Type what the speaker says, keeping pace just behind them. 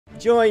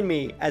Join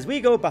me as we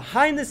go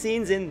behind the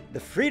scenes in the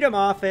Freedom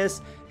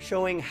Office,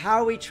 showing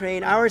how we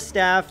train our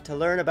staff to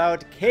learn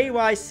about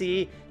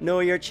KYC, Know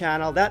Your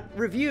Channel, that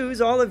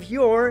reviews all of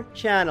your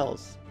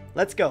channels.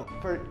 Let's go.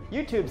 For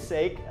YouTube's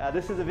sake,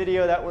 this is a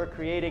video that we're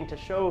creating to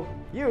show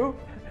you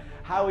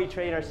how we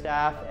train our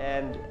staff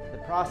and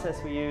the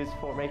process we use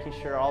for making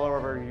sure all of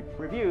our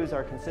reviews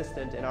are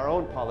consistent in our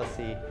own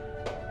policy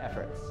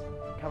efforts.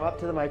 Come up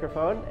to the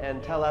microphone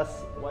and tell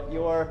us what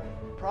your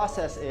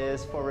process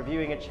is for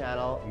reviewing a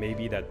channel.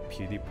 Maybe that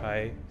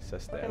PewDiePie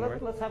says the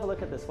N-word. Let's have a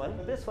look at this one.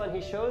 This one,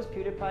 he shows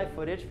PewDiePie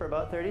footage for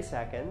about 30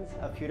 seconds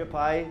of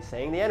PewDiePie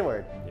saying the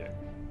N-word. Yeah.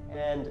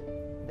 And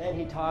then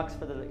he talks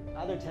for the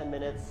other 10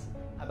 minutes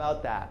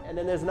about that. And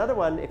then there's another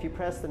one, if you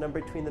press the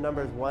number between the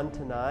numbers 1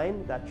 to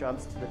 9, that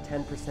jumps to the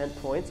 10%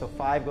 point. So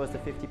 5 goes to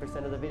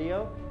 50% of the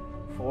video,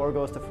 4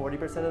 goes to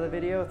 40% of the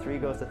video, 3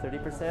 goes to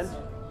 30%.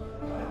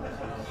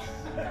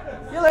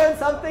 You learned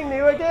something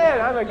new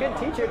again. I'm a good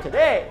teacher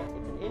today.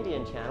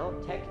 Indian channel,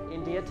 Tech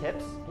India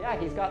Tips. Yeah,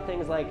 he's got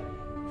things like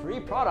free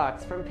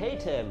products from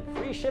Paytim,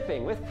 free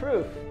shipping with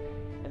proof.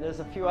 And there's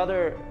a few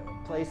other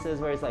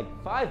places where he's like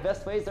 5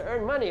 best ways to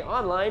earn money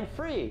online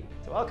free.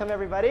 So welcome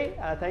everybody.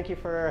 Thank you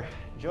for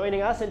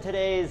joining us in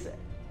today's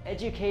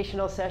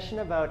educational session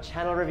about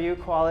channel review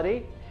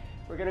quality.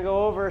 We're going to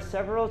go over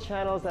several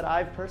channels that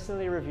I've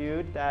personally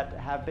reviewed that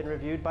have been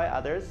reviewed by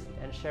others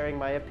and sharing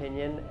my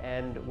opinion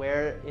and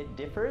where it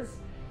differs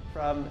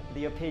from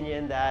the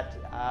opinion that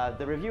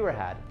the reviewer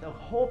had. The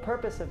whole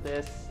purpose of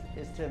this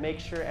is to make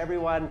sure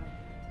everyone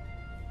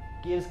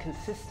gives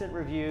consistent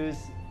reviews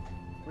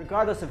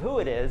regardless of who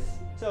it is.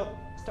 So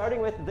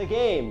starting with the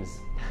games.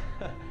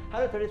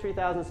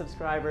 133,000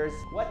 subscribers.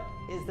 What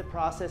is the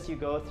process you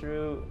go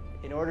through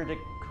in order to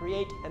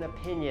create an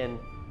opinion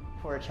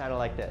for a channel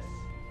like this?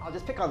 I'll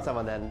just pick on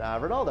someone then.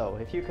 Ronaldo,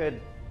 if you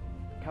could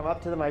come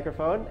up to the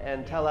microphone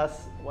and tell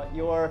us what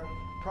your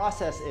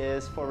process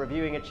is for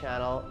reviewing a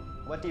channel.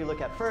 What do you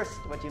look at first?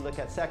 What do you look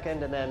at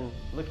second? And then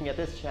looking at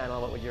this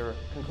channel, what would your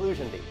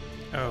conclusion be?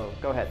 Oh. So,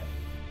 go ahead.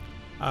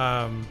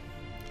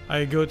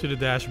 I go to the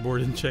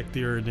dashboard and check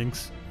the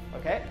earnings.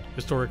 Okay.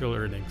 Historical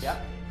earnings. Yeah.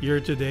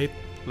 Year to date,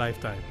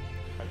 lifetime.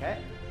 Okay.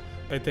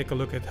 I take a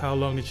look at how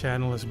long the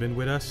channel has been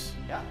with us.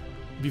 Yeah.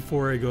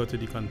 Before I go to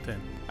the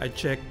content. I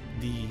check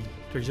the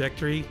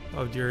trajectory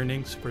of the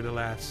earnings for the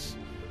last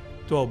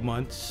 12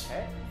 months.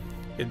 Okay.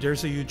 If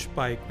there's a huge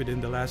spike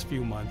within the last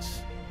few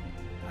months,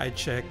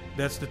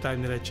 that's the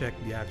time that I check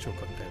the actual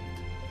content.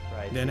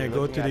 Right. Then so I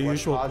go to the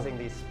usual. What's causing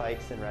these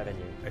spikes in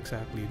revenue?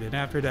 Exactly. Then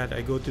after that,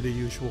 I go to the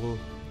usual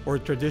or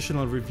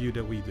traditional review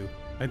that we do.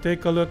 I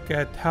take a look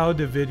at how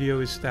the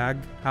video is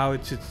tagged, how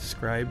it's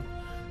described,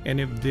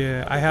 and if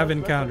I have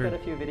encountered.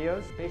 Let's look at a few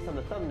videos based on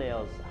the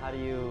thumbnails. How do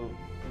you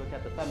look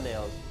at the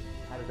thumbnails?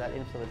 How does that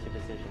influence your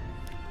decision?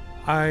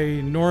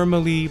 I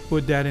normally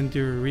put that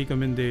into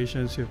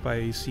recommendations if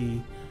I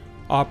see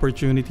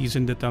opportunities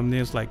in the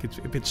thumbnails, like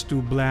if it's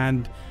too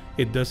bland,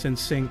 it doesn't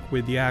sync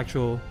with the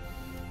actual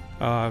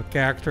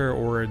character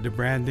or the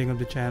branding of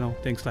the channel,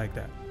 things like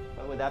that.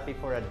 But would that be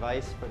for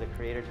advice for the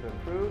creator to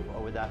improve,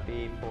 or would that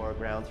be for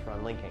grounds for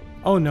unlinking?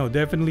 Oh no,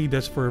 definitely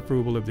that's for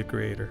approval of the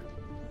creator.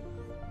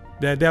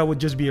 That would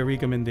just be a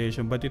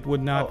recommendation, but it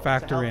would not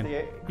factor in. To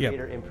help the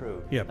creator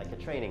improve, Yep. like a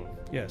training.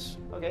 Yes.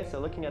 Okay, so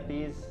looking at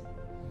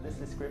this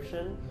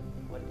description,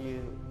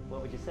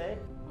 what would you say?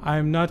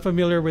 I'm not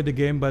familiar with the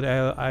game, but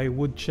I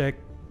would check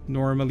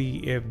normally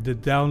if the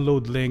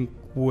download link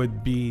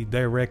would be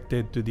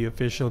directed to the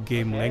official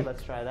game link.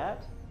 Let's try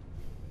that.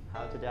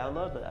 How to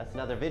download, that's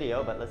another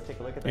video, but let's take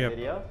a look at that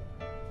video.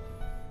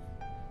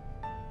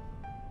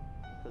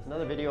 There's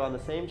another video on the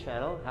same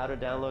channel, how to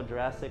download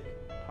Jurassic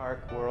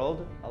Park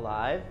World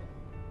Alive.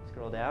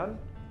 Scroll down.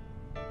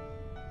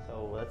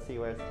 So let's see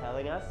where it's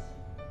telling us.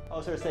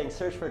 Oh, so we're saying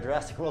search for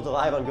Jurassic World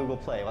Alive on Google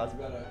Play. Well,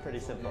 that's pretty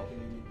simple.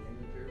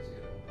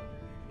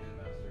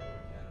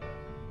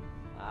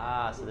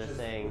 Ah, so they're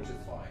saying, which is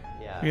fine.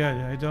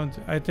 Yeah.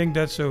 I think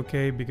that's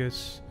okay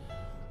because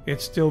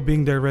it's still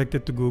being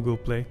directed to Google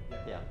Play.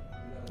 Yeah.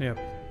 Yeah.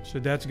 So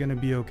that's gonna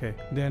be okay.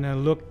 Then I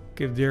look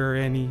if there are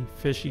any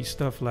fishy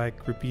stuff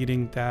like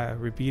repeating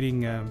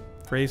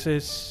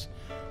phrases.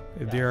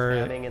 If there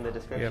are spamming in the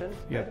description.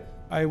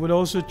 Yep. I would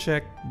also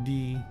check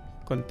the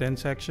content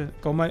section,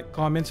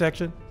 comment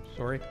section.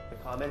 Sorry. The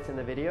comments in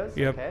the videos.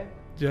 Yep. Okay.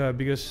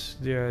 Because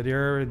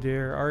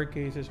there are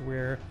cases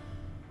where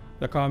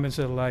the comments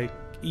are like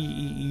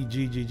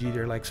EEEGGG,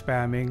 they're like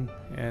spamming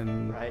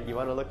and. Right. You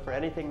want to look for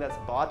anything that's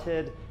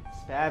botted,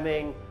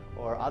 spamming,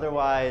 or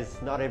otherwise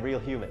not a real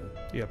human.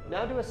 Yep.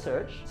 Now do a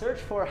search. Search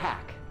for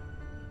hack.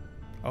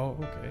 Oh,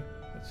 okay.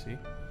 Let's see.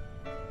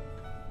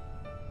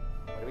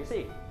 What do we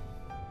see?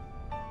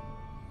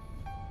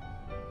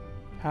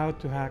 How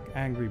to hack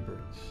Angry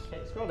Birds.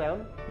 Okay, scroll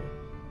down.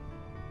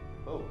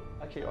 Oh,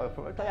 actually, let's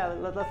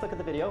look at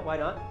the video. Why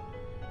not?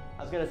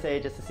 I was going to say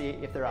just to see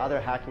if there are other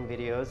hacking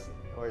videos,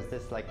 or is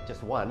this like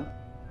just one?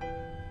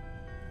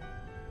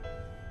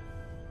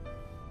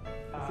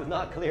 This is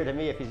not clear to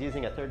me if he's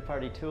using a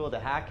third-party tool to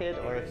hack it,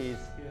 or if he's.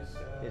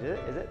 Is it?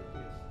 Yes,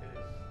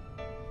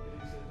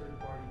 it is a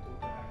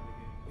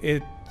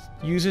it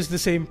uses the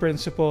same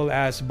principle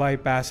as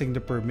bypassing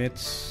the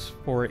permits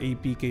for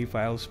APK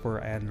files for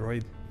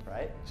Android.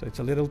 Right. So it's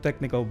a little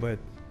technical, but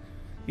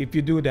if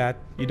you do that,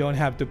 you don't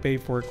have to pay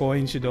for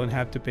coins, you don't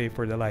have to pay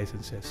for the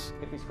licenses.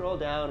 If we scroll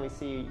down, we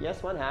see,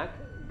 yes, one hack.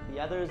 The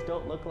others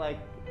don't look like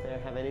they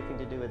have anything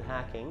to do with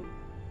hacking,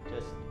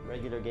 just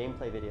regular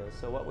gameplay videos.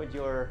 So what would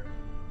your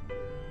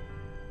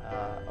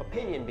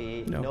opinion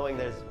be, knowing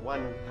there's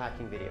one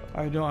hacking video?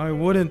 I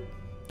wouldn't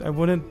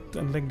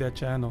unlink that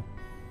channel.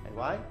 And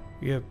why?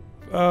 Yeah.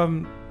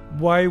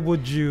 Why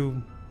would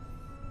you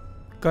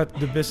cut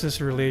the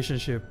business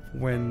relationship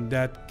when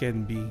that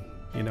can be,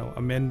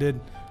 amended?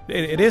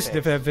 It is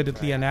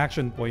definitely an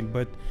action point,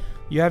 but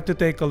you have to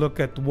take a look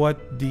at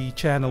what the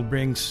channel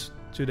brings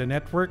to the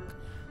network.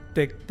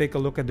 Take a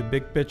look at the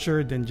big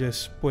picture than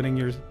just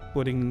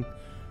putting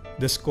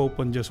the scope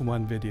on just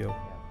one video. Yeah.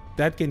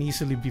 That can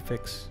easily be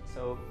fixed.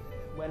 So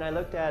when I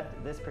looked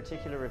at this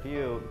particular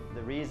review,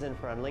 the reason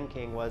for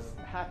unlinking was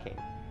hacking.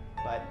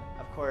 But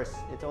of course,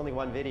 it's only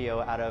one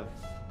video out of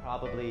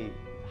probably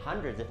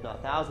hundreds, if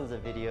not thousands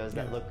of videos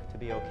that look to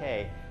be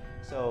okay.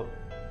 So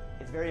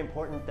it's very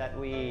important that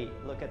we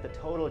look at the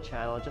total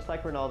channel, just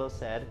like Ronaldo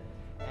said.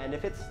 And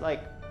if it's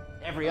like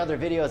every other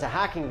video is a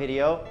hacking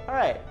video, all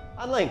right,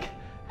 unlink.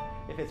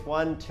 If it's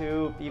 1,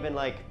 2, even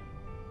like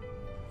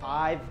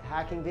 5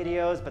 hacking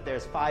videos, but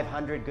there's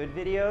 500 good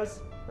videos,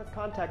 let's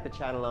contact the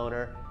channel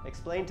owner,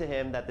 explain to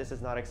him that this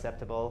is not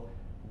acceptable,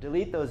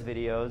 delete those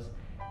videos,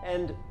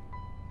 and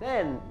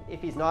then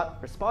if he's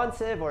not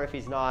responsive or if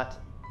he's not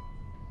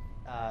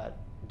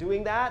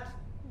doing that,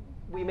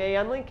 we may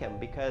unlink him,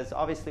 because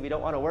obviously we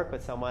don't want to work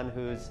with someone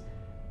who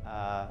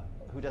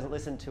doesn't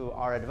listen to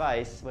our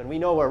advice when we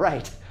know we're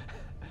right.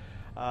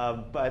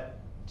 But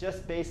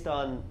just based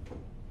on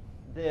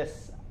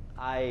this,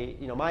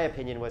 my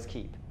opinion was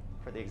keep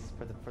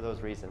for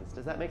those reasons.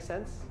 Does that make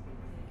sense?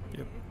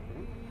 Yep.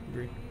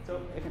 Agree. So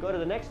if you go to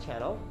the next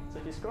channel, so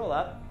if you scroll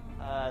up,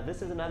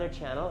 this is another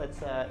channel.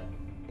 It's an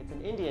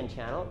Indian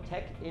channel,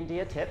 Tech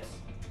India Tips.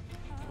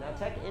 Now,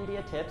 Tech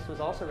India Tips was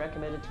also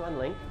recommended to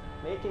unlink,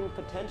 making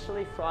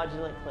potentially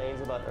fraudulent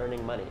claims about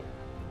earning money.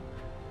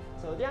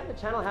 So yeah, the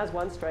channel has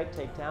one strike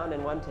takedown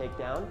and one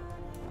takedown.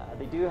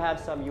 They do have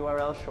some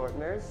URL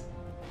shorteners.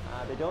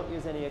 They don't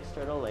use any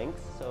external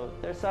links. So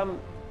there's some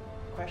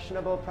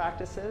questionable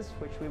practices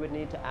which we would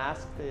need to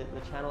ask the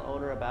channel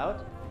owner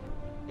about.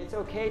 It's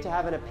okay to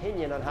have an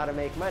opinion on how to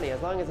make money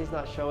as long as he's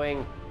not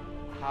showing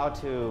how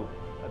to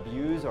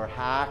abuse or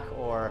hack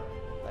or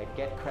like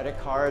get credit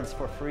cards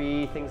for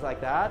free, things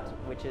like that,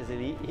 which is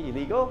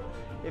illegal.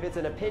 If it's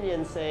an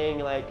opinion saying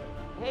like,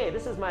 hey,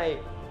 this is my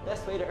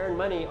best way to earn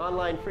money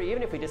online free,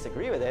 even if we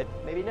disagree with it,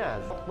 maybe not.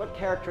 What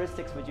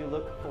characteristics would you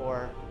look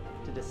for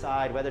to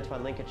decide whether to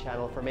unlink a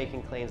channel for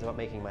making claims about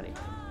making money?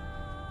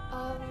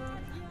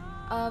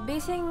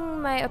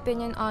 Basing my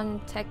opinion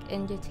on Tech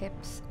India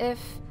Tips, if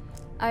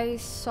I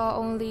saw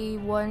only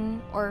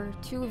 1 or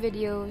 2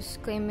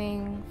 videos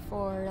claiming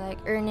for like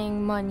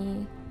earning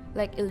money,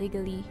 like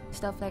illegally,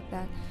 stuff like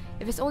that.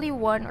 If it's only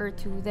 1 or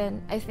 2,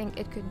 then I think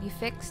it could be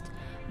fixed.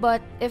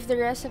 But if the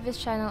rest of his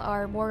channel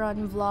are more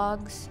on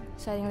vlogs,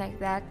 something like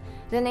that,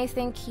 then I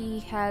think he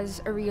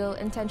has a real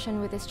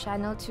intention with his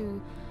channel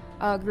to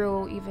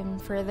grow even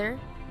further.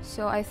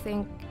 So I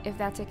think if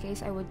that's the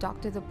case, I would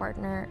talk to the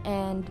partner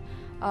and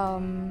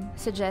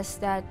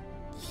suggest that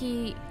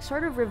he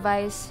sort of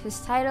revise his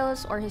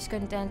titles or his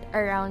content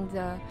around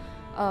the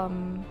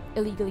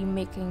illegally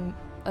making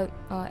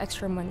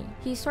extra money.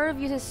 He sort of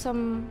uses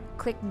some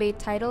clickbait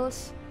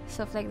titles,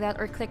 stuff like that,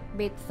 or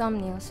clickbait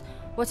thumbnails.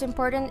 What's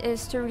important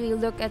is to really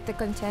look at the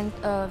content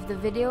of the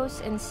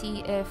videos and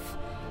see if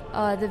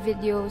the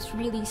videos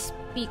really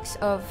speaks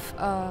of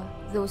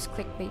those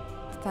clickbait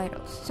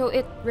titles. So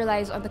it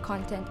relies on the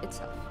content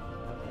itself.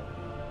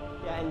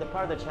 Yeah, and the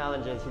part of the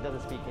challenge is he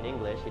doesn't speak in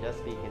English, he does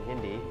speak in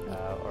Hindi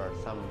or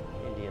some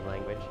Indian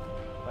language.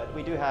 But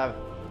we do have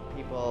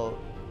people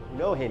who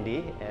know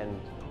Hindi and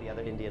the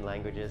other Indian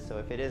languages, so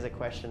if it is a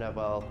question of,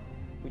 well,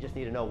 we just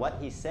need to know what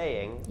he's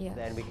saying, yes,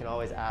 then we can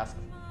always ask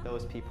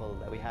those people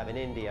that we have in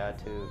India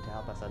to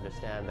help us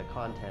understand the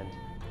content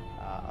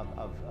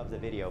of the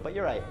video. But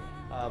you're right,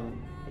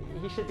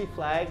 he should be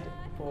flagged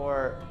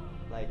for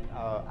like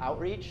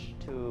outreach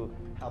to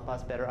help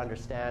us better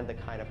understand the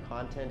kind of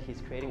content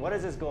he's creating. What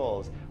is his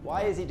goals?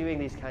 Why is he doing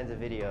these kinds of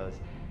videos?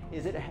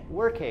 Is it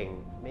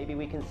working? Maybe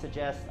we can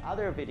suggest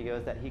other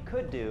videos that he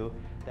could do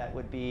that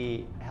would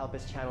help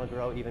his channel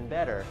grow even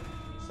better.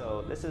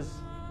 So this is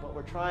what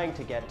we're trying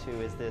to get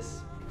to, is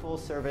this full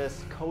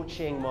service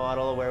coaching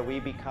model where we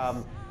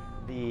become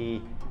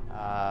the,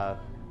 I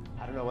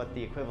don't know what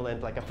the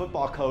equivalent, like a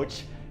football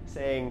coach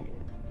saying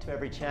to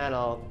every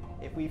channel,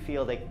 if we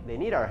feel they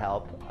need our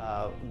help,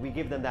 we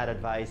give them that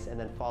advice and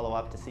then follow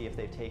up to see if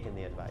they've taken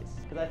the advice.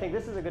 Because I think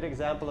this is a good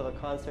example of a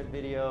concert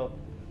video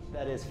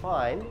that is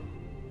fine,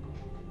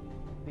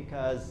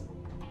 because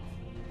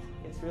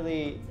it's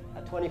really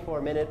a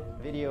 24-minute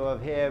video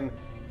of him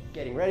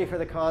getting ready for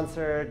the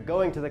concert,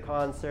 going to the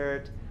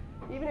concert.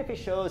 Even if he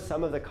shows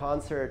some of the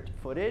concert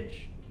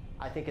footage,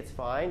 I think it's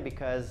fine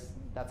because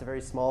that's a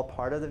very small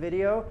part of the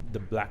video. The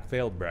Black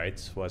Veil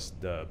Brides was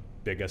the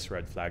biggest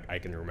red flag I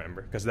can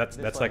remember, because that's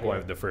one like one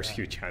here, of the first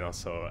few channels,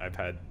 so I've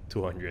had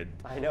 200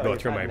 I know, go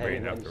you've through had my many,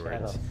 brain many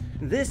afterwards. channels.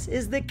 This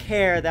is the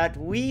care that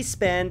we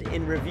spend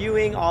in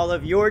reviewing all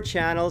of your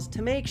channels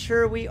to make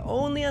sure we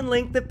only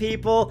unlink the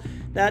people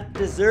that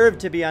deserve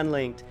to be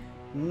unlinked.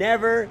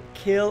 Never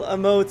kill a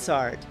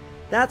Mozart.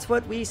 That's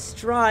what we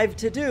strive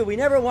to do. We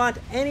never want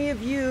any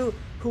of you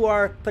who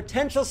are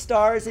potential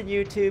stars in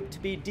YouTube to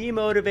be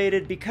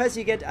demotivated because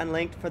you get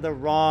unlinked for the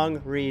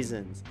wrong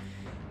reasons.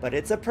 But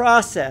it's a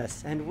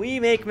process, and we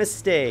make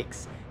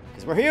mistakes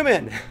because we're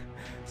human.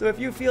 So if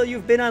you feel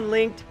you've been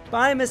unlinked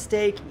by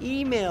mistake,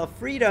 email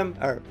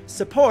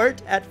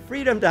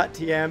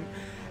support@freedom.tm,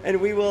 and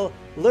we will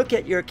look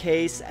at your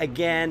case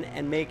again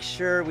and make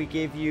sure we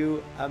give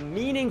you a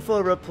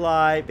meaningful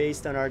reply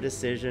based on our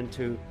decision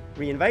to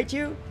reinvite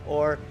you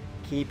or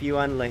keep you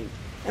unlinked.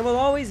 And we'll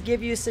always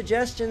give you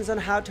suggestions on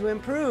how to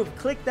improve.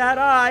 Click that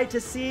eye to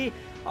see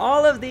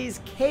all of these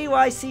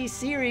KYC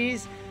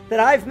series that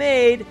I've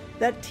made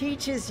that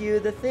teaches you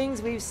the things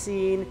we've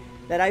seen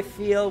that I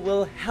feel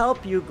will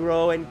help you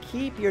grow and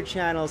keep your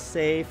channel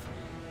safe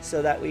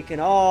so that we can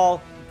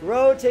all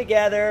grow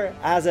together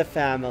as a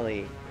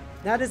family.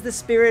 That is the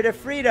spirit of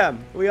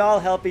freedom. We all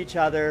help each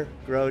other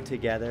grow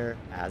together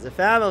as a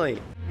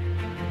family.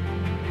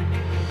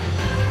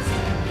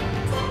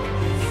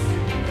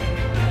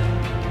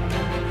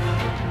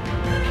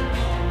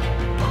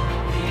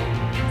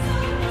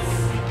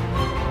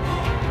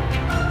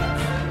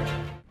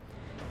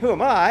 Who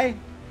am I?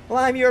 Well,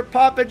 I'm your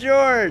Papa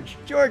George,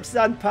 George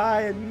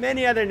Sunpai, and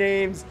many other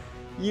names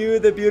you,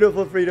 the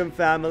beautiful Freedom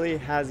family,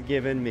 has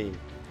given me.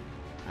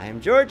 I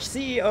am George,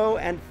 CEO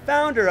and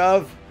founder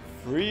of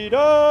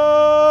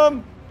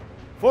Freedom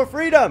for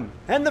Freedom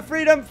and the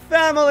Freedom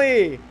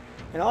family,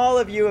 and all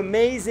of you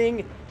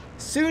amazing,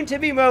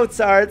 soon-to-be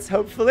Mozarts,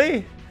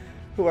 hopefully,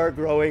 who are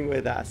growing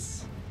with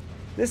us.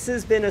 This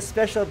has been a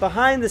special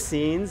behind the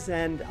scenes,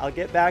 and I'll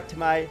get back to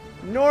my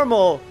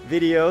normal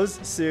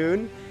videos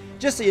soon.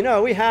 Just so you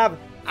know, we have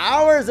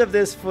hours of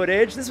this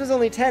footage. This was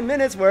only 10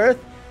 minutes worth.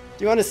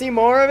 Do you want to see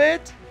more of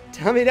it?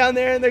 Tell me down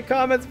there in the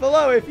comments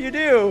below if you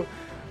do.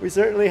 We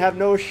certainly have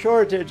no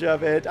shortage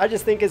of it. I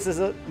just think this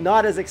is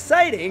not as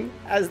exciting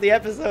as the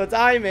episodes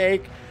I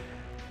make.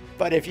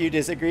 But if you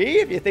disagree,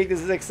 if you think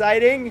this is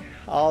exciting,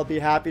 I'll be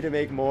happy to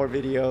make more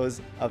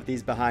videos of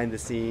these behind the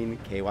scene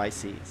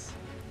KYCs.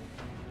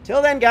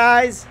 Till then,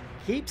 guys,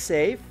 keep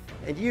safe,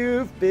 and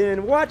you've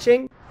been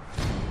watching.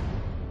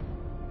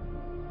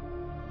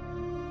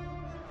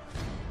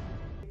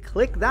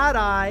 Click that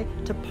eye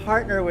to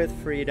partner with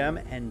Freedom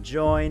and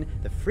join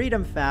the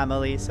Freedom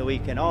family so we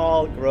can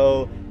all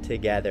grow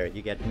together.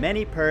 You get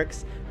many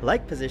perks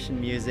like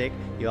position music.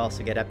 You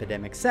also get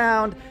Epidemic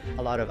Sound,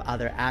 a lot of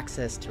other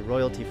access to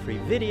royalty-free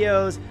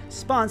videos,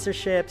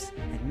 sponsorships,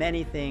 and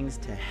many things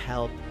to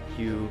help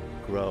you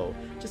grow.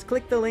 Just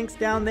click the links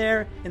down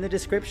there in the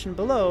description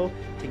below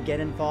to get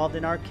involved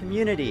in our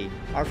community,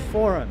 our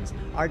forums,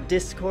 our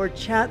Discord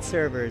chat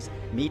servers,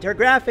 meet our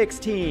graphics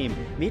team,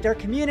 meet our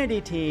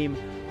community team,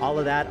 all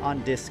of that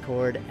on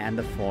Discord and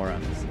the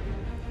forums.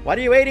 What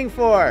are you waiting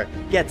for?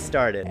 Get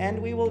started.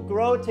 And we will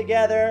grow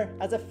together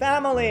as a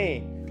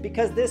family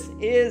because this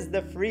is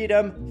the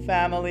Freedom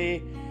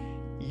family.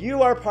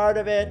 You are part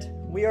of it,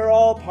 we are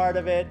all part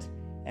of it,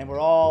 and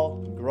we're all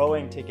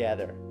growing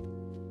together.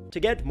 To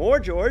get more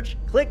George,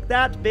 click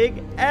that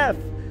big F.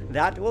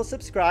 That will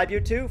subscribe you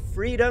to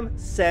Freedom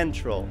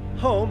Central,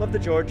 home of The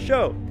George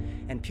Show.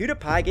 And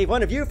PewDiePie gave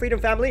one of you, Freedom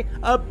family,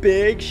 a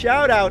big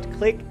shout out.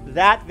 Click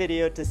that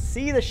video to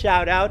see the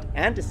shout out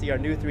and to see our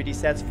new 3D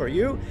sets for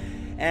you.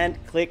 And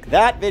click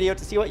that video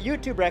to see what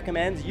YouTube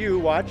recommends you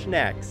watch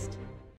next.